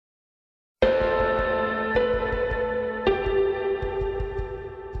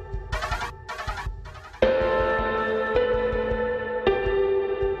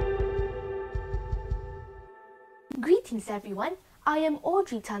Greetings everyone, I am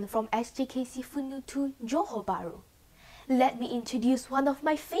Audrey Tan from SJKC Foon Yew, Johor, Bahru. Let me introduce one of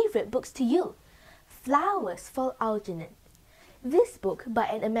my favorite books to you, Flowers for Algernon. This book by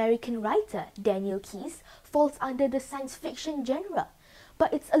an American writer, Daniel Keyes, falls under the science fiction genre,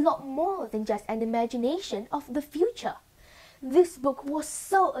 but it's a lot more than just an imagination of the future. This book was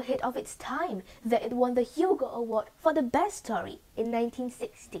so ahead of its time that it won the Hugo Award for the best story in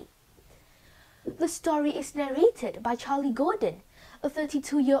 1960. The story is narrated by Charlie Gordon, a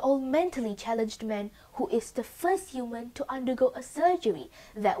 32-year-old mentally challenged man who is the first human to undergo a surgery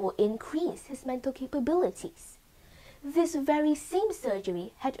that will increase his mental capabilities. This very same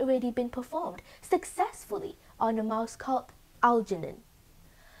surgery had already been performed successfully on a mouse called Algernon.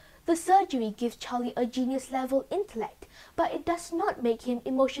 The surgery gives Charlie a genius-level intellect, but it does not make him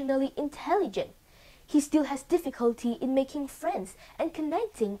emotionally intelligent. He still has difficulty in making friends and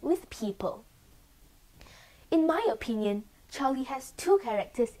connecting with people. In my opinion, Charlie has two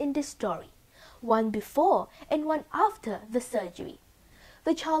characters in this story, one before and one after the surgery.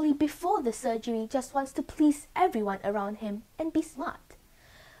 The Charlie before the surgery just wants to please everyone around him and be smart.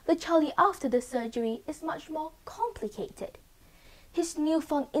 The Charlie after the surgery is much more complicated. His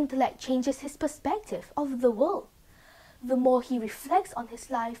newfound intellect changes his perspective of the world. The more he reflects on his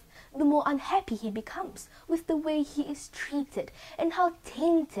life, the more unhappy he becomes with the way he is treated and how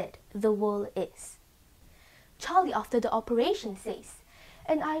tainted the world is. Charlie after the operation says,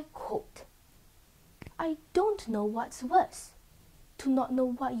 and I quote, "I don't know what's worse, to not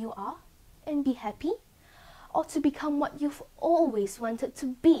know what you are and be happy, or to become what you've always wanted to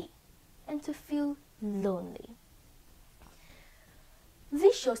be and to feel lonely."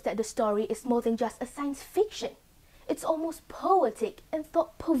 This shows that the story is more than just a science fiction. It's almost poetic and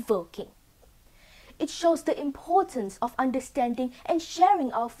thought-provoking. It shows the importance of understanding and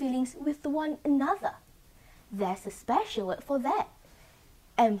sharing our feelings with one another. There's a special word for that,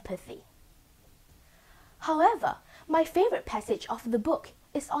 empathy. However, my favorite passage of the book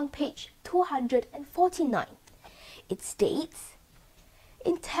is on page 249. It states,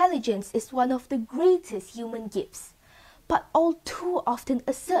 "Intelligence is one of the greatest human gifts, but all too often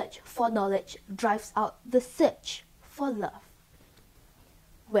a search for knowledge drives out the search for love."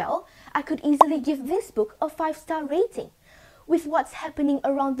 Well, I could easily give this book a 5-star rating. With what's happening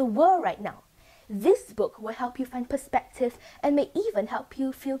around the world right now, this book will help you find perspective and may even help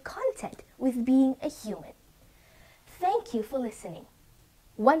you feel content with being a human. Thank you for listening.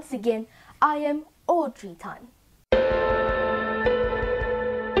 Once again, I am Audrey Tan.